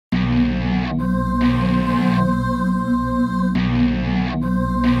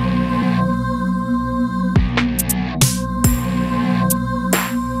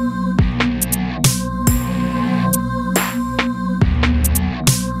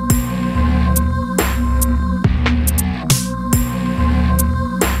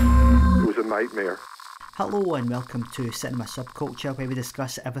there. Hello and welcome to Cinema Subculture, where we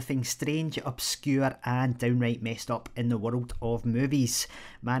discuss everything strange, obscure and downright messed up in the world of movies.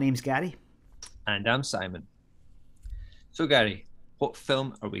 My name's Gary. And I'm Simon. So Gary, what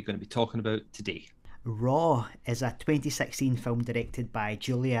film are we going to be talking about today? Raw is a 2016 film directed by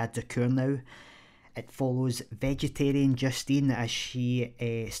Julia Ducournau. It follows vegetarian Justine as she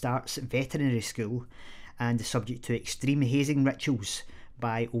starts veterinary school and is subject to extreme hazing rituals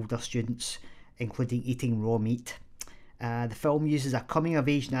by older students, including eating raw meat. The film uses a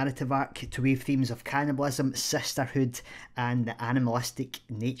coming-of-age narrative arc to weave themes of cannibalism, sisterhood, and the animalistic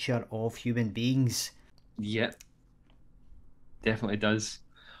nature of human beings. Yep, definitely does.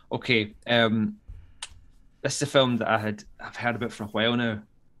 Okay, this is a film that I've heard about for a while now,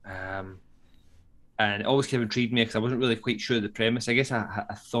 and it always kind of intrigued me because I wasn't really quite sure of the premise. I guess I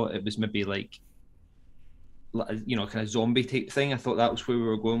thought it was maybe like, you know, kind of zombie type thing. I thought that was where we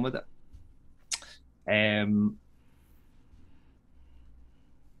were going with it.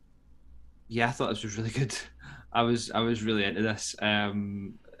 Yeah, I thought this was really good. I was really into this. There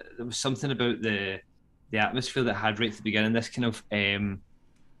was something about the atmosphere that I had right at the beginning. This kind of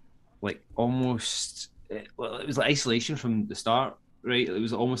like almost, well, it was like isolation from the start, right? It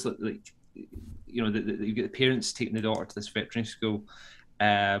was almost like you know, you get the parents taking the daughter to this veterinary school,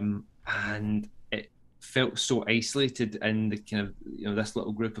 and it felt so isolated in the kind of, you know, this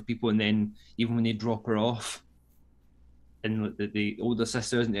little group of people, and then even when they drop her off, and the older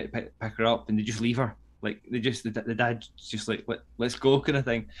sister doesn't pick her up, and they just leave her, like they just the dad's just like, let's go kind of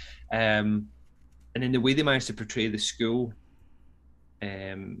thing, and then the way they managed to portray the school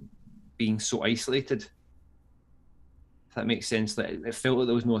being so isolated, if that makes sense, like it felt like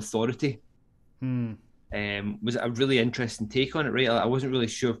there was no authority. Was it a really interesting take on it, right? I wasn't really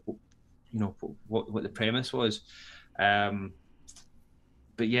sure what the premise was, but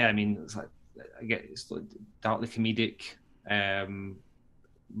yeah, I mean, it's like, I get it's like darkly comedic,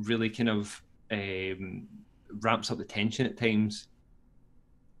 really kind of ramps up the tension at times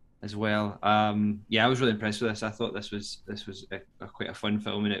as well. Yeah, I was really impressed with this. I thought this was a quite a fun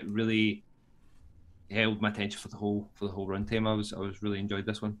film, and it really held my attention for the whole runtime. I was really enjoyed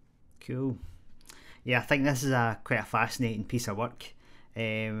this one. Cool. Yeah, I think this is quite a fascinating piece of work.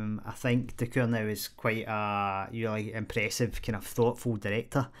 I think Ducournau is quite a really impressive, kind of thoughtful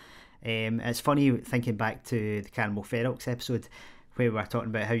director. It's funny thinking back to the Cannibal Ferox episode where we were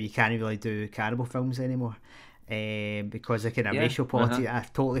talking about how you can't really do cannibal films anymore because of kind of racial politics. I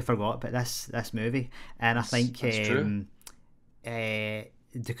totally forgot about this movie, and I think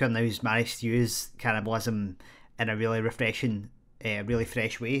Ducournau's managed to use cannibalism in a really refreshing, really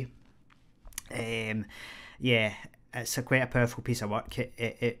fresh way. Yeah, it's quite a powerful piece of work.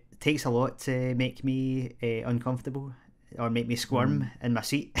 It takes a lot to make me uncomfortable or make me squirm in my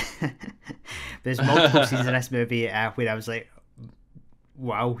seat. There's multiple scenes in this movie where I was like,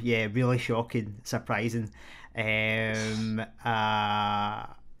 wow, yeah, really shocking, surprising. It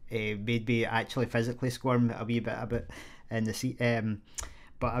made me actually physically squirm a wee bit in the seat.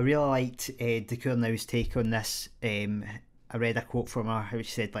 But I really liked Ducournau's take on this. I read a quote from her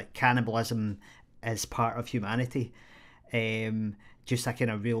which said, like, cannibalism is part of humanity. Just a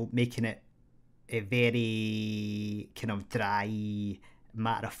kind of real, making it a very kind of dry,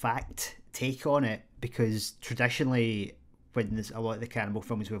 matter of fact take on it, because traditionally when there's a lot of the cannibal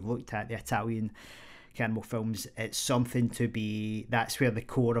films we've looked at, the Italian cannibal films, it's something to be, that's where the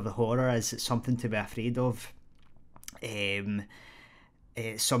core of the horror is. It's something to be afraid of. It's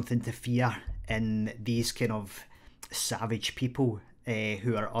something to fear in these kind of savage people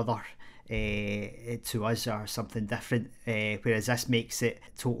who are other to us, or something different, whereas this makes it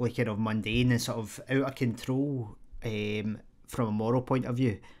totally kind of mundane and sort of out of control from a moral point of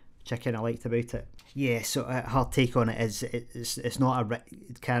view, which I kind of liked about it. Yeah, so her take on it is it's not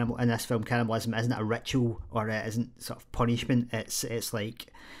cannibal in this film. Cannibalism isn't a ritual, or it isn't sort of punishment. It's like,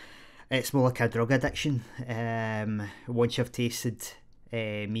 it's more like a drug addiction. Once you've tasted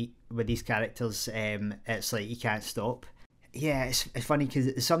meat with these characters, it's like you can't stop. Yeah, it's funny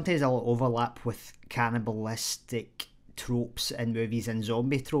because sometimes I'll overlap with cannibalistic tropes in movies and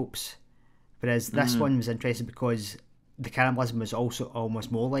zombie tropes, whereas this one was interesting because the cannibalism was also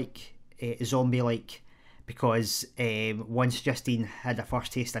almost more like zombie-like, because once Justine had a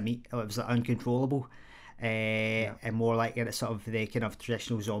first taste of meat, it was like uncontrollable, and more like it's sort of the kind of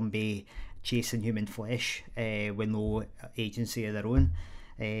traditional zombie chasing human flesh with no agency of their own.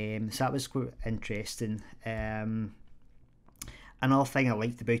 So that was quite interesting. Another thing I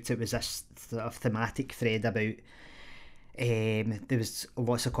liked about it was this sort of thematic thread about there was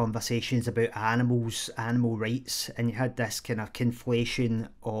lots of conversations about animals, animal rights, and you had this kind of conflation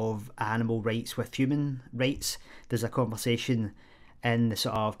of animal rights with human rights. There's a conversation in the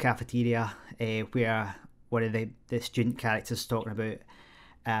sort of cafeteria where one of the student characters talking about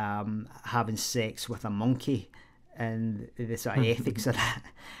having sex with a monkey and the sort of ethics of that.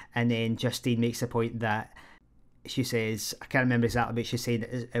 And then Justine makes a point that she says, I can't remember exactly, but she's saying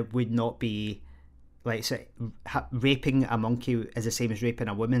that it would not be like, so raping a monkey is the same as raping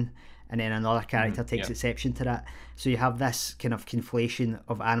a woman, and then another character takes exception to that. So you have this kind of conflation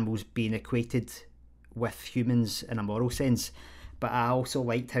of animals being equated with humans in a moral sense. But I also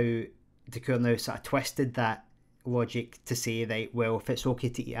liked how Ducournau sort of twisted that logic to say that, well, if it's okay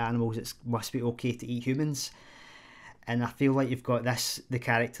to eat animals, it must be okay to eat humans. And I feel like you've got the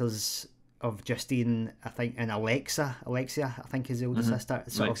characters of Justine, I think, and Alexia, I think, is the older sister,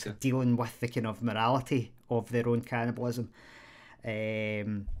 sort of dealing with the kind of morality of their own cannibalism, which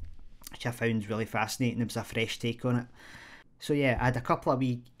I found really fascinating. It was a fresh take on it. So yeah, I had a couple of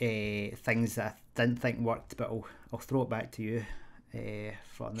wee things that I didn't think worked, but I'll throw it back to you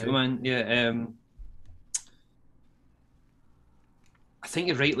for now. Come on, yeah. I think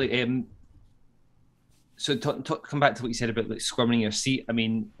you're right. Like, so come back to what you said about like squirming in your seat. I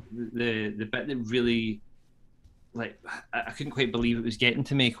mean, the bit that really, like, I couldn't quite believe it was getting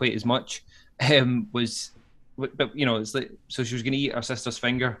to me quite as much, was, but you know, it's like, so she was going to eat her sister's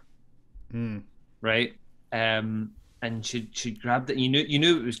finger, right? And she grabbed it. And you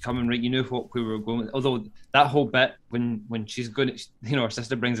knew it was coming, right? You knew what we were going with. Although that whole bit when she's going to, you know, her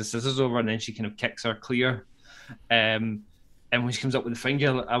sister brings the scissors over and then she kind of kicks her clear. And when she comes up with the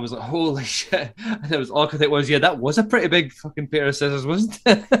finger, I was like, holy shit. And it was all I could think was, yeah, that was a pretty big fucking pair of scissors, wasn't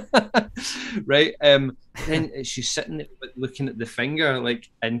it? Right? Then she's sitting there looking at the finger, like,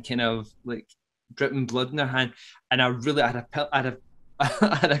 and kind of like dripping blood in her hand. And I really had I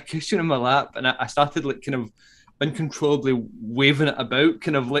had a cushion in my lap, and I started like kind of uncontrollably waving it about,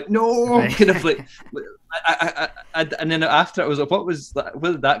 kind of like, no, right. Kind of like, and then after I was like, what was that?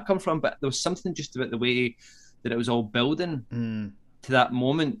 Where did that come from? But there was something just about the way that it was all building to that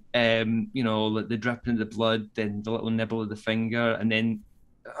moment. You know, like the dripping of the blood, then the little nibble of the finger, and then,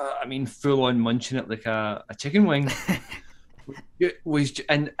 I mean, full on munching it like a chicken wing. It was,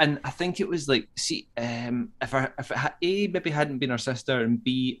 and I think it was like, see, if it maybe hadn't been her sister, and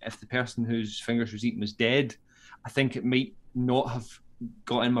B, if the person whose finger she was eating was dead, I think it might not have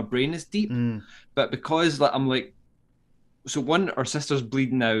got in my brain as deep. But because like I'm like, so one, our sister's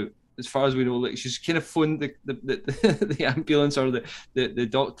bleeding out. As far as we know, like she's kind of phoned the ambulance or the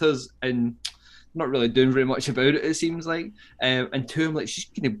doctors, and not really doing very much about it. It seems like, and two, I'm like, she's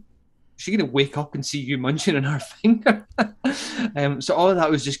gonna wake up and see you munching on her finger. So all of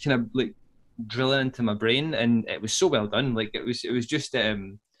that was just kind of like drilling into my brain, and it was so well done. Like it was just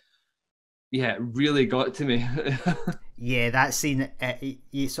yeah, it really got to me. Yeah, that scene,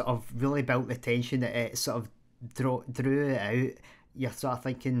 you sort of really built the tension that it sort of drew it out. You're sort of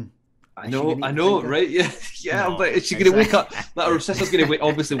thinking, I know, right? Yeah. No, I'm like, is she going to wake up? Like, her sister's going to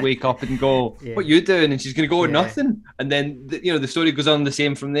obviously wake up and go, yeah. What are you doing? And she's going to go, nothing. And then, the story goes on the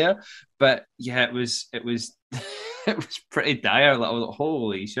same from there. But yeah, it was it was pretty dire. Like, I was like,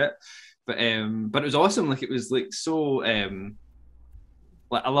 holy shit. But it was awesome. Like, it was like so,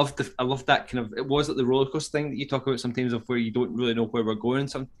 like I loved that kind of, it was like the roller coaster thing that you talk about sometimes, of where you don't really know where we're going,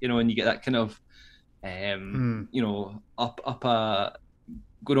 and you get that kind of, up a,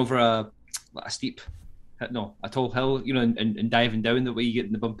 going over a steep, no, a tall hill, and diving down, the way you get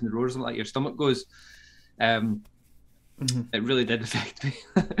in the bump in the road, or something like your stomach goes. It really did affect me.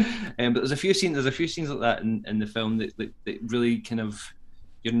 But there's a few scenes like that in the film that really kind of,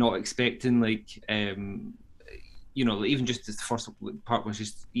 you're not expecting, like, even just the first part was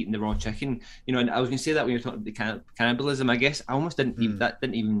just eating the raw chicken, and I was going to say that when you're talking about the cannibalism, I guess I almost didn't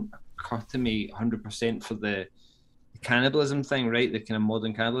even occur to me 100% for the cannibalism thing, right? The kind of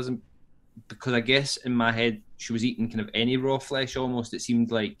modern cannibalism, because I guess in my head she was eating kind of any raw flesh almost, it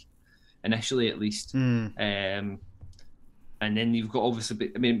seemed like, initially at least. And then you've got obviously,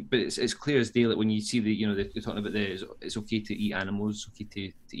 but it's clear as day, like when you see they're talking about it's okay to eat animals, it's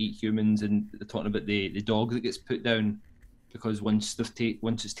okay to eat humans, and they're talking about the dog that gets put down because once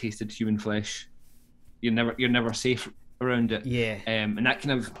it's tasted human flesh, you're never safe around it. Yeah. And that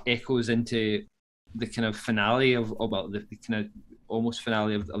kind of echoes into the kind of finale of the kind of almost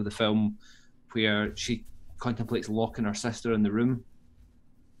finale of the film, where she contemplates locking her sister in the room,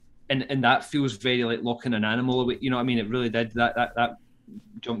 and that feels very like locking an animal away. You know what I mean? It really did. That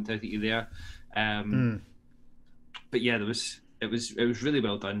jumped out at you there. But yeah, it was really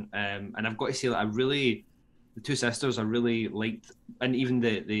well done. And I've got to say that I really the two sisters I really liked, and even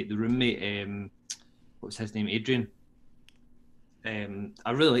the roommate, what was his name, Adrian.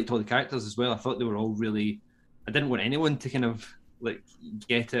 I really liked all the characters as well. I thought they were all really. I didn't want anyone to kind of like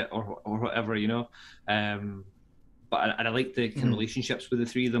get it or whatever, you know. But I liked the kind of relationships with the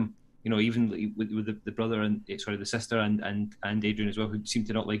three of them. You know, even with the brother and sorry, the sister and Adrian as well, who seemed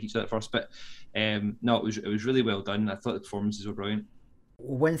to not like each other at first. But no, it was really well done. I thought the performances were brilliant.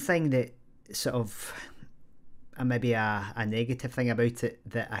 One thing that sort of maybe a negative thing about it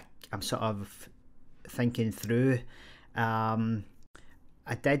that I'm sort of thinking through,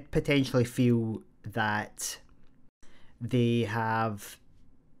 I did potentially feel that they have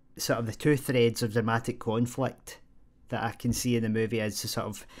sort of the two threads of dramatic conflict that I can see in the movie is the sort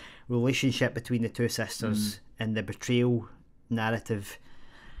of relationship between the two sisters and the betrayal narrative,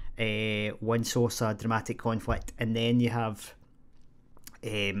 one source of dramatic conflict, and then you have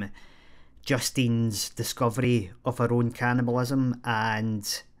Justine's discovery of her own cannibalism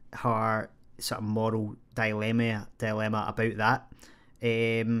and her sort of moral dilemma about that.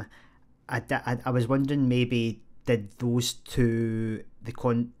 I was wondering, maybe did those two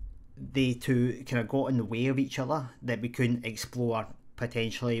they two kind of got in the way of each other, that we couldn't explore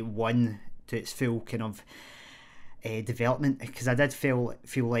potentially one to its full kind of development, because I did feel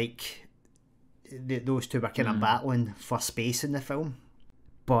like those two were kind of battling for space in the film,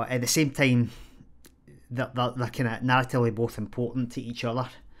 but at the same time they're kind of narratively both important to each other,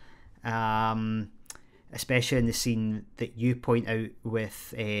 especially in the scene that you point out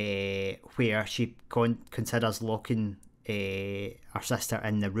with where she considers locking her sister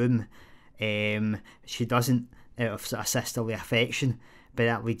in the room. She doesn't, out of sort of sisterly affection, but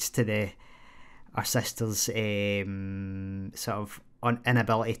that leads to our sister's sort of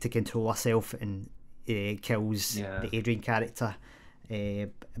inability to control herself, and kills the Adrian character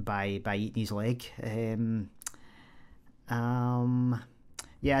by eating his leg.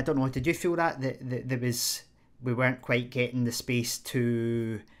 Yeah, I don't know. Did you feel that there was, we weren't quite getting the space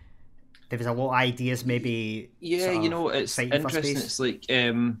to? There was a lot of ideas, maybe. Yeah, you know, it's interesting. It's like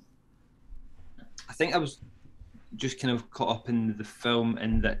I think I was just kind of caught up in the film,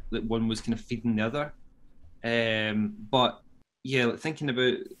 and that one was kind of feeding the other. But yeah, like, thinking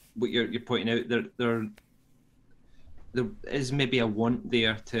about what you're pointing out, there is maybe a want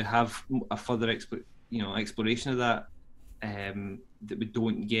there to have a further exploration of that that we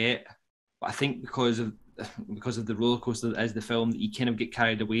don't get. But I think because of the roller coaster that is the film, that you kind of get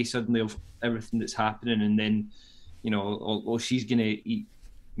carried away suddenly of everything that's happening, and then she's gonna eat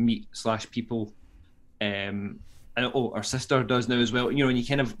meat / people, and her sister does now as well. And you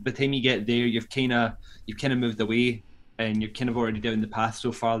kind of, by the time you get there, you've kind of moved away, and you're kind of already down the path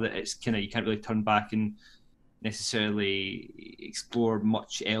so far that it's kind of, you can't really turn back and necessarily explore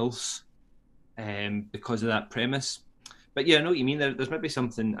much else because of that premise. But yeah, I know what you mean. There's maybe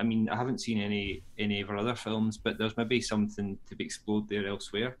something. I mean, I haven't seen any of our other films, but there's maybe something to be explored there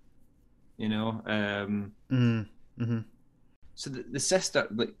elsewhere. You know. So the sister,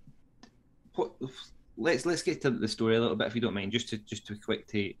 like, what? Let's get to the story a little bit, if you don't mind, just to quick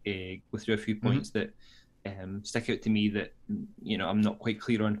to go through a few points that stick out to me that I'm not quite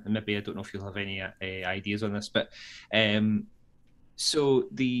clear on, and maybe I don't know if you'll have any ideas on this, but so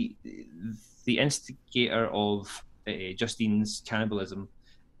the instigator of Justine's cannibalism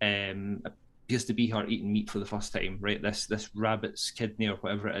appears to be her eating meat for the first time, right? This rabbit's kidney or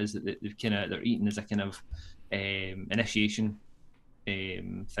whatever it is that they're eating as a kind of initiation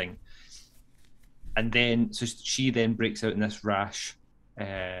thing, and then so she then breaks out in this rash,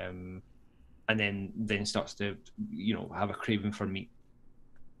 and then starts to have a craving for meat.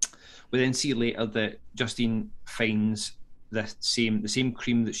 We then see later that Justine finds the same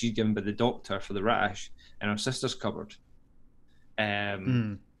cream that she's given by the doctor for the rash in her sister's cupboard.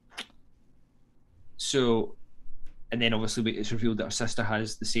 So, and then obviously it's revealed that her sister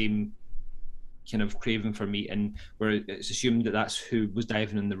has the same kind of craving for meat, and where it's assumed that that's who was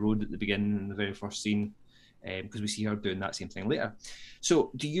diving in the road at the beginning in the very first scene, because we see her doing that same thing later. So,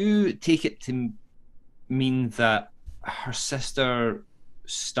 do you take it to mean that her sister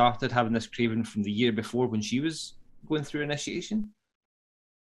started having this craving from the year before when she was going through initiation?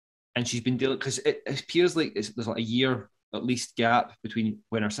 And she's been dealing, because it appears like there's like a year at least gap between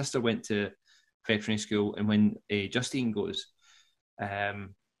when her sister went to veterinary school and when Justine goes.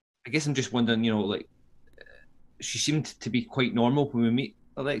 I guess I'm just wondering, she seemed to be quite normal when we meet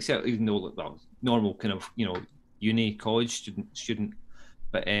Alexia, even though, well, normal kind of, uni, college student,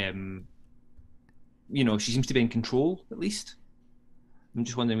 but she seems to be in control at least. I'm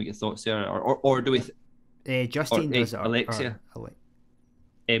just wondering what your thoughts there are, or do we? Justine does, Alexia. Right.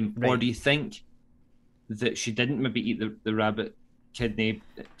 Or do you think that she didn't maybe eat the rabbit kidney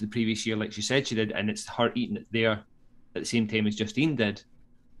the previous year like she said she did, and it's her eating it there at the same time as Justine did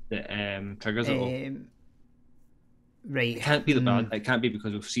that triggers it all. Right. It can't be it can't be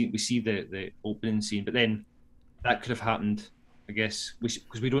because we see the opening scene, but then that could have happened, I guess,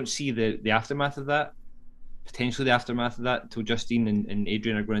 because we don't see the aftermath of that, potentially the aftermath of that, until Justine and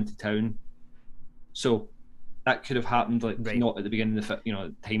Adrian are going into town. So that could have happened, like not at the beginning of the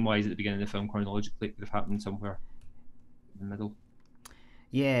film, time wise at the beginning of the film chronologically. It could have happened somewhere in the middle.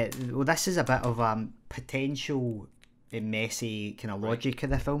 Yeah, well, this is a bit of a potential messy kind of logic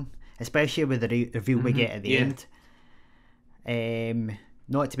of the film, especially with the reveal we get at the end.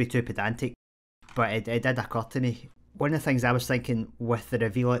 Not to be too pedantic, but it did occur to me. One of the things I was thinking with the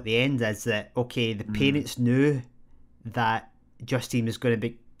reveal at the end is that, okay, the parents knew that Justine was going to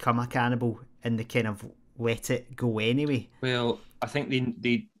become a cannibal, and they kind of let it go anyway. Well, I think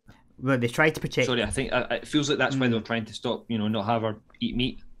they tried to protect. Sorry, I think it feels like that's why they're trying to stop, not have her eat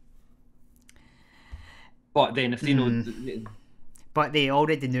meat. But then if they know, but they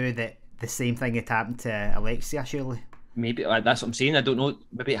already knew that the same thing had happened to Alexia, surely. Maybe that's what I'm saying. I don't know.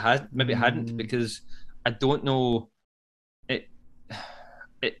 Maybe it had. Maybe it hadn't, because I don't know.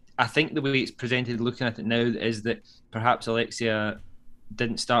 I think the way it's presented, looking at it now, is that perhaps Alexia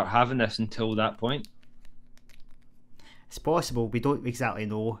didn't start having this until that point. It's possible. We don't exactly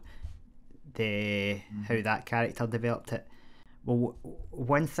know how that character developed it. Well,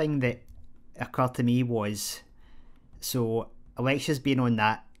 one thing that occurred to me was, so Alexia's been on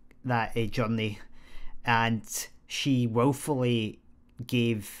that journey, and she willfully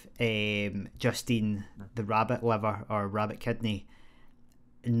gave Justine the rabbit liver or rabbit kidney,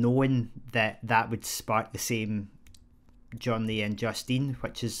 knowing that would spark the same journey in Justine,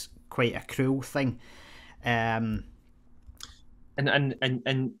 which is quite a cruel thing. And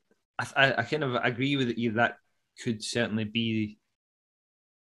I kind of agree with you. That could certainly be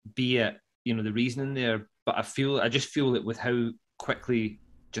it, the reasoning there. But I just feel that with how quickly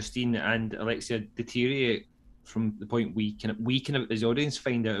Justine and Alexia deteriorate from the point we kind of as the audience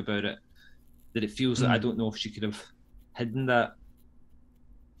find out about it, that it feels like I don't know if she could have hidden that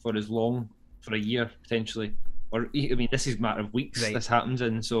for as long, for a year potentially, or I mean, this is a matter of weeks. This happens,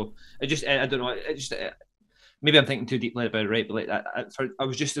 and so I don't know. Maybe I'm thinking too deeply about it, right? But like there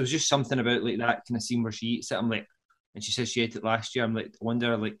was just something about like that kind of scene where she eats it. I'm like, and she says she ate it last year. I'm like, I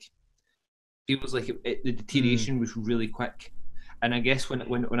wonder, like, feels like the deterioration was really quick. And I guess when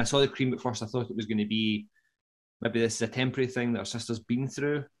I saw the cream at first, I thought it was going to be maybe this is a temporary thing that her sister's been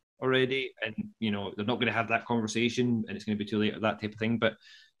through already, and they're not going to have that conversation, and it's going to be too late or that type of thing. But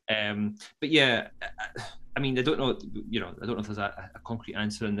yeah, I mean, I don't know. I don't know if there's a concrete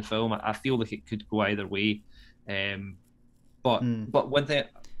answer in the film. I feel like it could go either way. But one thing,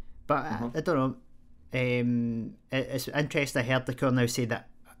 I don't know. It's interesting. I heard the girl now say that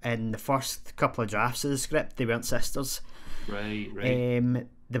in the first couple of drafts of the script, they weren't sisters. Right.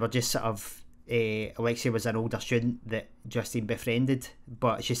 They were just sort of. Alexia was an older student that Justine befriended,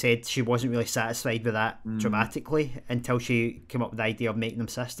 but she said she wasn't really satisfied with that dramatically until she came up with the idea of making them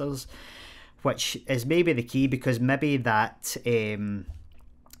sisters, which is maybe the key, because maybe that kind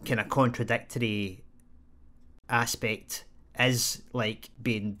of contradictory aspect is like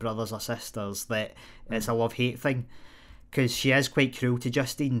being brothers or sisters, that it's a love-hate thing, because she is quite cruel to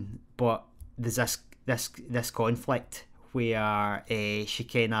Justine, but there's this conflict where she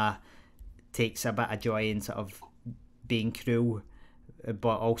kind of takes a bit of joy in sort of being cruel,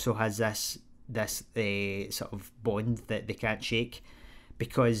 but also has this sort of bond that they can't shake.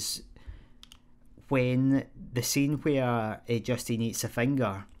 Because when the scene where Justine eats a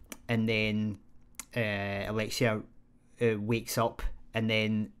finger and then Alexia wakes up, and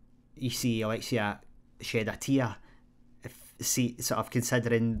then you see Alexia shed a tear, sort of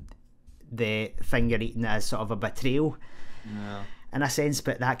considering the finger eating as sort of a betrayal. No. In a sense,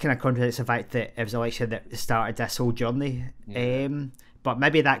 but that kind of contradicts the fact that it was Alexia that started this whole journey. Yeah. But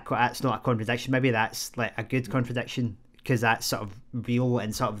maybe that's not a contradiction. Maybe that's like a good contradiction, because that's sort of real,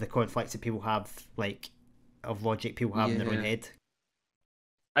 and sort of the conflicts that people have, like, of logic people have in their own head.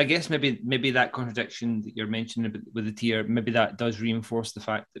 I guess maybe that contradiction that you're mentioning with the tear, maybe that does reinforce the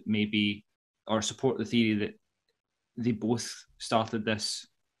fact that maybe, or support the theory that they both started this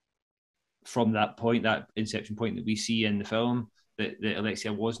from that point, that inception point that we see in the film. That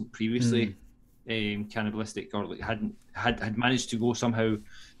Alexia wasn't previously cannibalistic, or like had managed to go somehow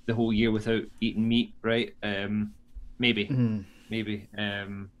the whole year without eating meat, right? Maybe.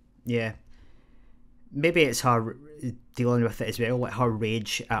 Yeah. Maybe it's her dealing with it as well, like her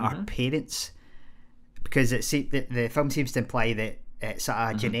rage at her parents, because the film seems to imply that it's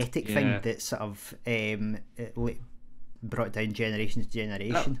a genetic thing that sort of brought down generation to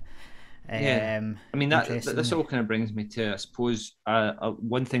generation. Yeah, I mean this Interestingly. all kind of brings me to, I suppose,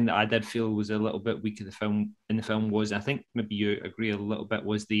 one thing that I did feel was a little bit weak in the film was, and I think maybe you agree a little bit,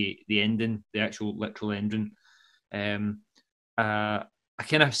 was the ending, the actual literal ending. I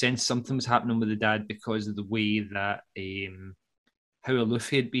kind of sensed something was happening with the dad because of the way that how aloof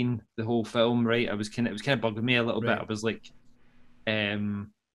he had been the whole film. Right, it was kind of bugging me a little bit. Right. I was like, I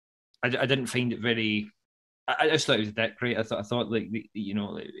didn't find it very. I just thought it was a dick, right? I thought like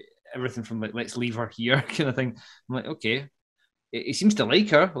like, everything from like let's leave her here kind of thing. I'm like, okay, he seems to like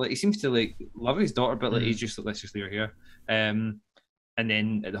her, like he seems to like love his daughter, but like he's just like, let's just leave her here. And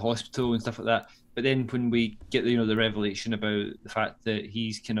then at the hospital and stuff like that. But then when we get the revelation about the fact that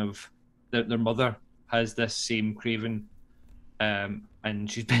he's kind of their mother has this same craving, and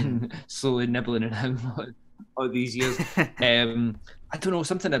she's been slowly nibbling at him all these years. I don't know,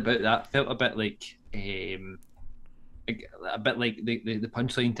 something about that felt a bit like the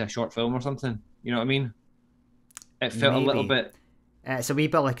punchline to a short film or something. You know what I mean? It felt Maybe a little bit. It's a wee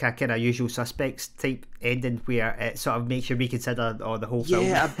bit like a kind of Usual Suspects type ending where it sort of makes you reconsider the whole film.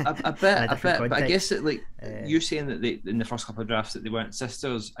 Yeah, a bit. But I guess that you're saying that in the first couple of drafts that they weren't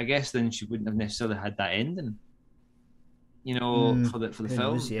sisters. I guess then she wouldn't have necessarily had that ending. For the film.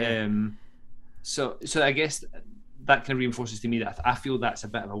 Knows, yeah. So I guess that kind of reinforces to me that I feel that's a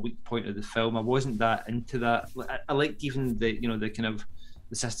bit of a weak point of the film. I wasn't that into that. I liked even the the kind of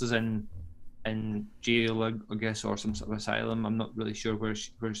the sisters in jail, I guess, or some sort of asylum. I'm not really sure where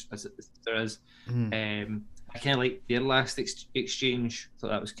there is. I kind of like their last exchange. Thought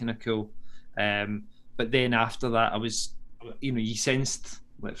that was kind of cool. But then after that, I was, you sensed,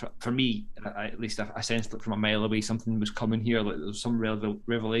 like for me, at least I sensed it from a mile away, something was coming here. Like there was some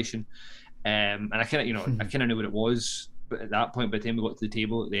revelation. And I kind of, I kind of knew what it was, but at that point, by the time we got to the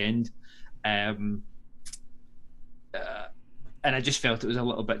table at the end, and I just felt it was a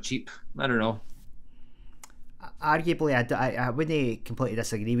little bit cheap. I don't know. Arguably, I wouldn't completely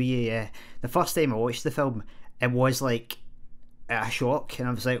disagree with you. Yeah. The first time I watched the film, it was like a shock, and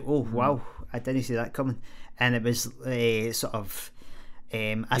I was like, "Oh wow, I didn't see that coming." And it was sort of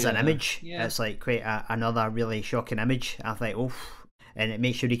as an image, it's like quite another really shocking image. I thought, "Oh." And it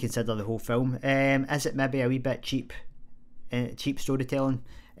makes you reconsider the whole film. Is it maybe a wee bit cheap storytelling?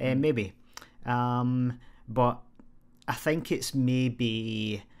 Maybe, but I think it's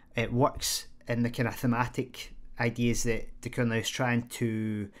maybe it works in the kind of thematic ideas that the Coen is trying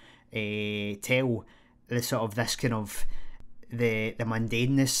to tell. The sort of this kind of the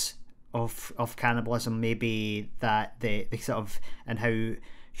mundaneness of cannibalism, maybe that the sort of, and how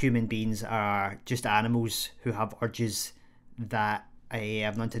human beings are just animals who have urges that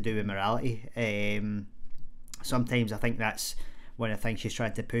have nothing to do with morality. Sometimes I think that's one of the things she's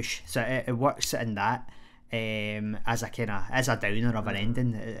trying to push. So it works in that as a downer of an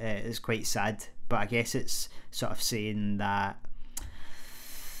ending. It's quite sad, but I guess it's sort of saying that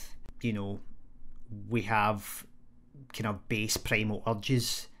we have kind of base primal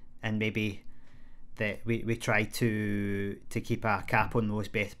urges, and maybe that we try to keep a cap on those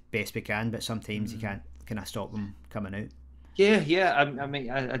best we can, but sometimes you can't kind of stop them coming out. Yeah. I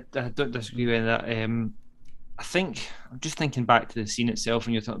mean, I don't disagree with that. I think I'm just thinking back to the scene itself,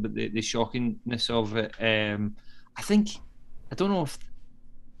 and you're talking about the shockingness of it. I think, I don't know if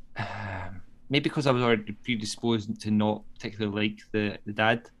maybe because I was already predisposed to not particularly like the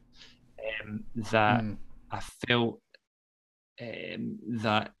dad, that I felt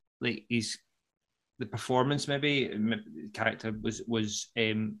that like the performance, maybe the character was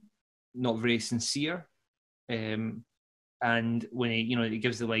not very sincere. And when he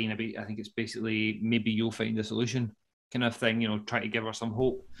gives the line about, I think it's basically, maybe you'll find a solution kind of thing, trying to give her some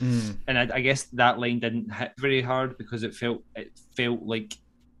hope. And I guess that line didn't hit very hard because it felt like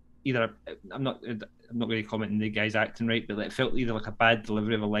either, I'm not really commenting the guy's acting right, but it felt either like a bad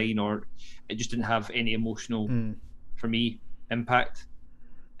delivery of a line, or it just didn't have any emotional, for me, impact.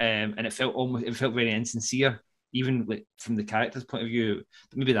 And it felt very insincere, even like from the character's point of view.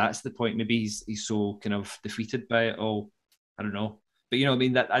 But maybe that's the point. Maybe he's so kind of defeated by it all. I don't know, but you know what I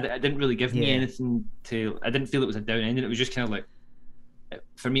mean. That I didn't really give me anything to. I didn't feel it was a down ending. It was just kind of like,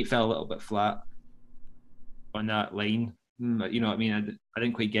 for me, it fell a little bit flat on that line. You know what I mean? I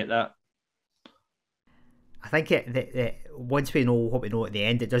didn't quite get that. I think once we know what we know at the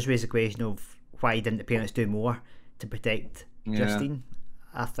end, it does raise the question of why didn't the parents do more to protect Justine.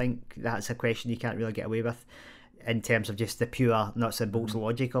 I think that's a question you can't really get away with in terms of just the pure nuts and bolts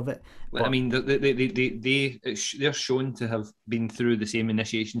logic of it. But, I mean, they're shown to have been through the same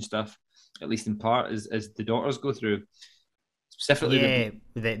initiation stuff, at least in part, as the daughters go through. specifically Yeah,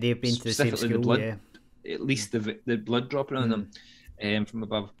 they've been to the same specifically the school. blood, Yeah. at least the blood dropping on them from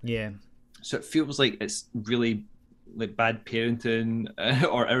above. Yeah. So it feels like it's really like bad parenting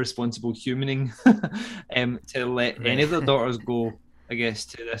or irresponsible humaning to let Right. any of their daughters go, I guess,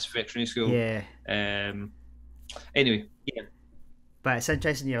 to this veterinary school. Yeah. Um, anyway, yeah, But it's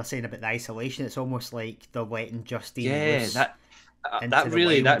interesting you're saying about the isolation. It's almost like they're letting Justine yeah, loose that into the that wild.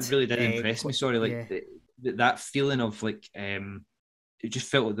 really did impress me. Sorry, like Yeah. that feeling of like it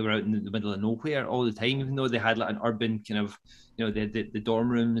just felt like they were out in the middle of nowhere all the time, even though they had like an urban kind of, you know, the dorm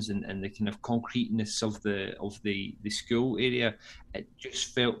rooms and the kind of concreteness of the school area. It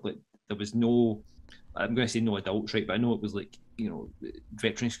just felt like there was no, I'm going to say no adults, right? But I know it was like, you know,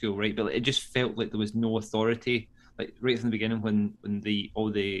 veterinary school, right? But it just felt like there was no authority, like right from the beginning when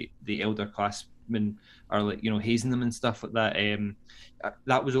all the elder classmen are like, you know, hazing them and stuff like that.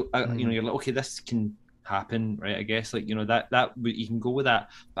 That was, you know, you're like, okay, this can happen, right? I guess, like, you know, that you can go with that,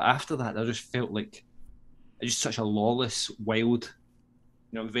 but after that, I just felt like just such a lawless, wild,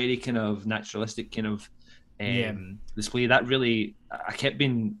 you know, very kind of naturalistic kind of Yeah. display. That really, I kept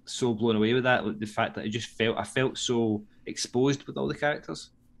being so blown away with that, like the fact that I felt so exposed with all the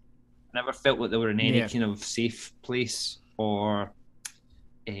characters. I never felt like they were in any Yeah. kind of safe place, or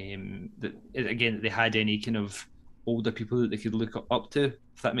that again they had any kind of older people that they could look up to,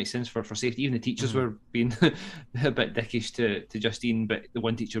 if that makes sense, for safety. Even the teachers were being a bit dickish to Justine, but the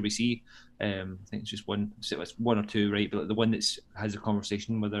one teacher we see, I think it's just one, so it's one or two, right? But like the one that has a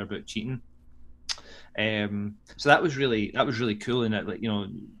conversation with her about cheating. So that was really cool, and that, like, you know,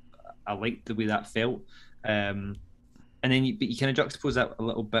 I liked the way that felt. And then but you kind of juxtapose that a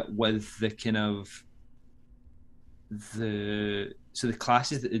little bit with the kind of the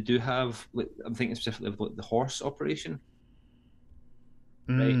classes that they do have. Like, I'm thinking specifically of like the horse operation,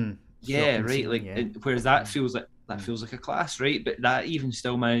 right? Yeah, Shocking right. scene. Like, Yeah. whereas that feels like a class, right? But that even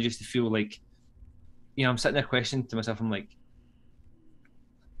still manages to feel like, you know, I'm sitting there questioning to myself. I'm like,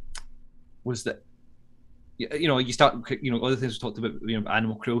 was that, you know, you start, you know, other things we talked about, you know,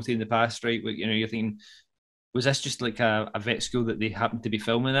 animal cruelty in the past, right? You know, you're thinking, was this just like a vet school that they happened to be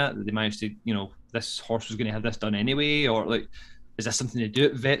filming at, that they managed to, you know, this horse was going to have this done anyway, or like, is this something to do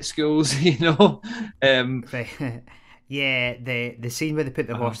at vet schools? You know, Yeah, the scene where they put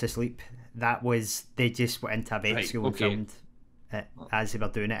the uh-huh. horse to sleep, that was, they just went into a vet Right, school and okay, filmed it as they were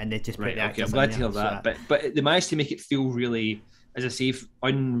doing it, and they just put right, the okay. I'm actors in glad to there. hear So that, but they managed to make it feel really, as I say,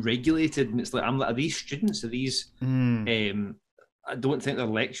 unregulated, and it's like, I'm like, are these students? Are these? I don't think they're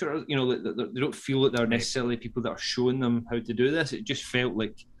lecturers. You know, they don't feel like they're right. necessarily people that are showing them how to do this. It just felt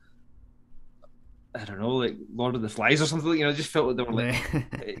like, I don't know, like Lord of the Flies or something. You know, it just felt like they were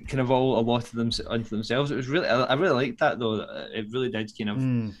like kind of all allotted them unto themselves. It was really, I really liked that though. It really did kind of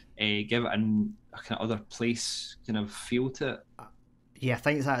give it a kind of other place kind of feel to it. Yeah, I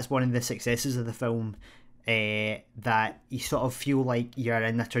think that's one of the successes of the film. That you sort of feel like you're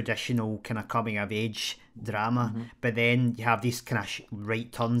in a traditional kind of coming of age drama, but then you have these kind of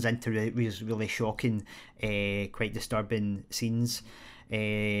right turns into these really shocking, quite disturbing scenes,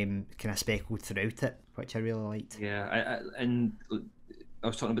 kind of speckled throughout it, which I really liked. Yeah, and I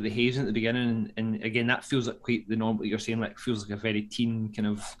was talking about the hazing at the beginning, and again, that feels like quite the normal. You're saying, like, feels like a very teen kind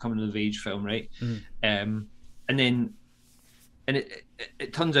of coming of age film, right? And then, and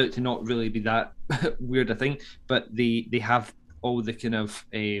it turns out to not really be that weird a thing, but they have all the kind of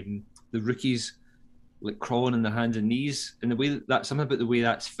the rookies like crawling on their hands and knees, and the way that something about the way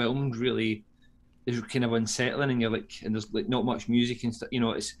that's filmed really is kind of unsettling, and you're like, and there's like not much music and stuff. You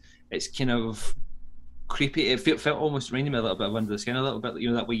know, it's kind of creepy. It felt almost reminded me a little bit of Under the Skin, a little bit. You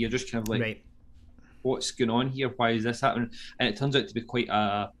know, that way you're just kind of like, Right. what's going on here? Why is this happening? And it turns out to be quite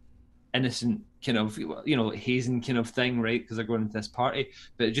a innocent kind of, you know, like hazing kind of thing, right? Because they're going into this party,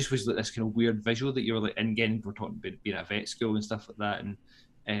 but it just was like this kind of weird visual that you were like, and again, we're talking about being at a vet school and stuff like that, and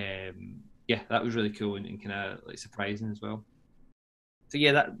yeah, that was really cool and kind of like surprising as well. So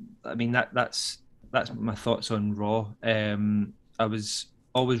yeah, that's my thoughts on Raw. I was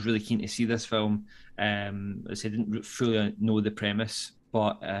always really keen to see this film. As I didn't fully know the premise,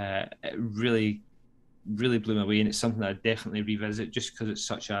 but it really blew me away, and it's something that I definitely revisit just because it's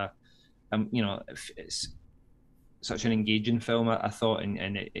such a, you know, it's such an engaging film. I thought,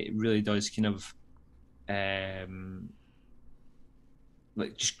 and it really does kind of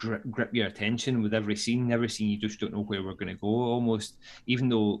like just grip your attention with every scene. Every scene, you just don't know where we're going to go. Almost, even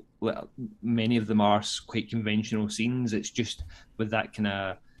though many of them are quite conventional scenes, it's just with that kind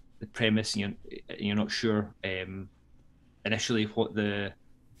of the premise, and you're not sure initially what the,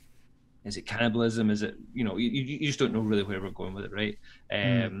 is it cannibalism? Is it, you know, you just don't know really where we're going with it, right?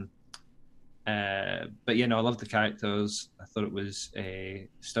 But yeah, no, I loved the characters. I thought it was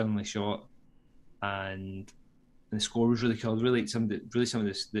stunningly shot, and the score was really cool. Really, some of the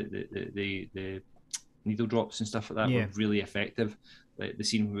needle drops and stuff like that were really effective. Like the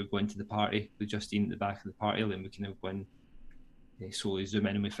scene where we go into the party with Justine at the back of the party, and we kind of go in, slowly zoom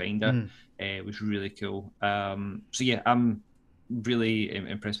in and we find her. It was really cool. So yeah, I'm really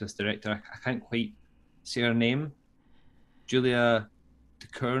impressed with this director. I can't quite say her name. Julia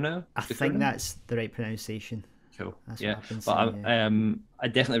Ducournau. I think that's the right pronunciation. Cool. That's yeah, what I've been but saying, I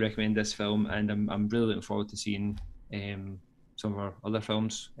definitely recommend this film, and I'm really looking forward to seeing some of our other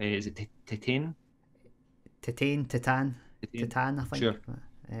films. Is it Titan? Titan, I think. Sure.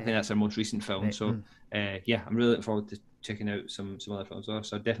 I think that's our most recent film. Right. So yeah, I'm really looking forward to checking out some other films.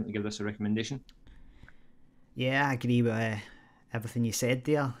 So I'd definitely give this a recommendation. Yeah, I agree with everything you said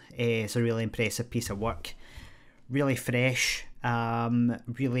there. It's a really impressive piece of work. Really fresh,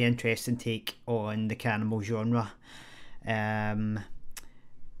 really interesting take on the cannibal genre.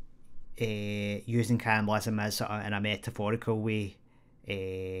 Using cannibalism as in a metaphorical way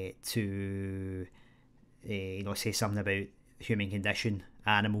to say something about human condition,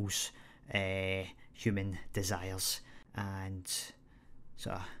 animals, human desires, and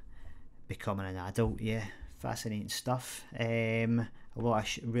sort of becoming an adult. Yeah, fascinating stuff. A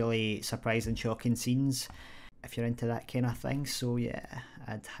lot of really surprising, shocking scenes if you're into that kind of thing. So yeah,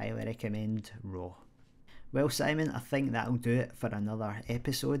 I'd highly recommend Raw. Well, Simon, I think that'll do it for another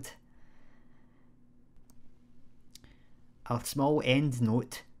episode. A small end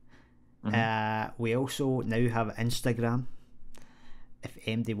note. We also now have Instagram. If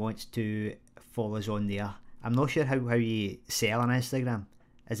anybody wants to follow us on there, I'm not sure how you sell on Instagram.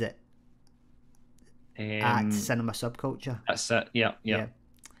 Is it at Cinema Subculture? That's it. Yeah.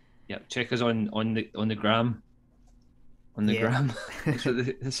 Check us on the gram. On the gram.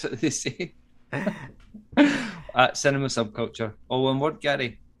 That's what they say. At Cinema Subculture. All one word,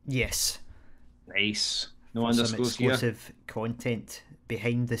 Gary. Yes. Nice. No underscores here. Exclusive content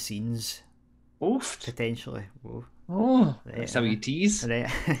behind the scenes. Oofed. Potentially. That's how you tease.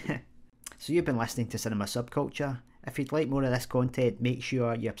 Right. So you've been listening to Cinema Subculture. If you'd like more of this content, make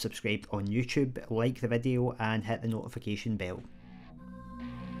sure you're subscribed on YouTube, like the video, and hit the notification bell.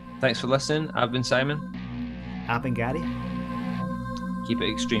 Thanks for listening. I've been Simon. I've been Gary. Keep it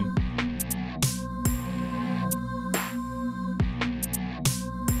extreme.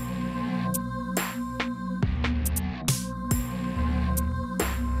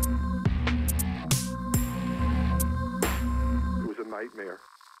 Nightmare.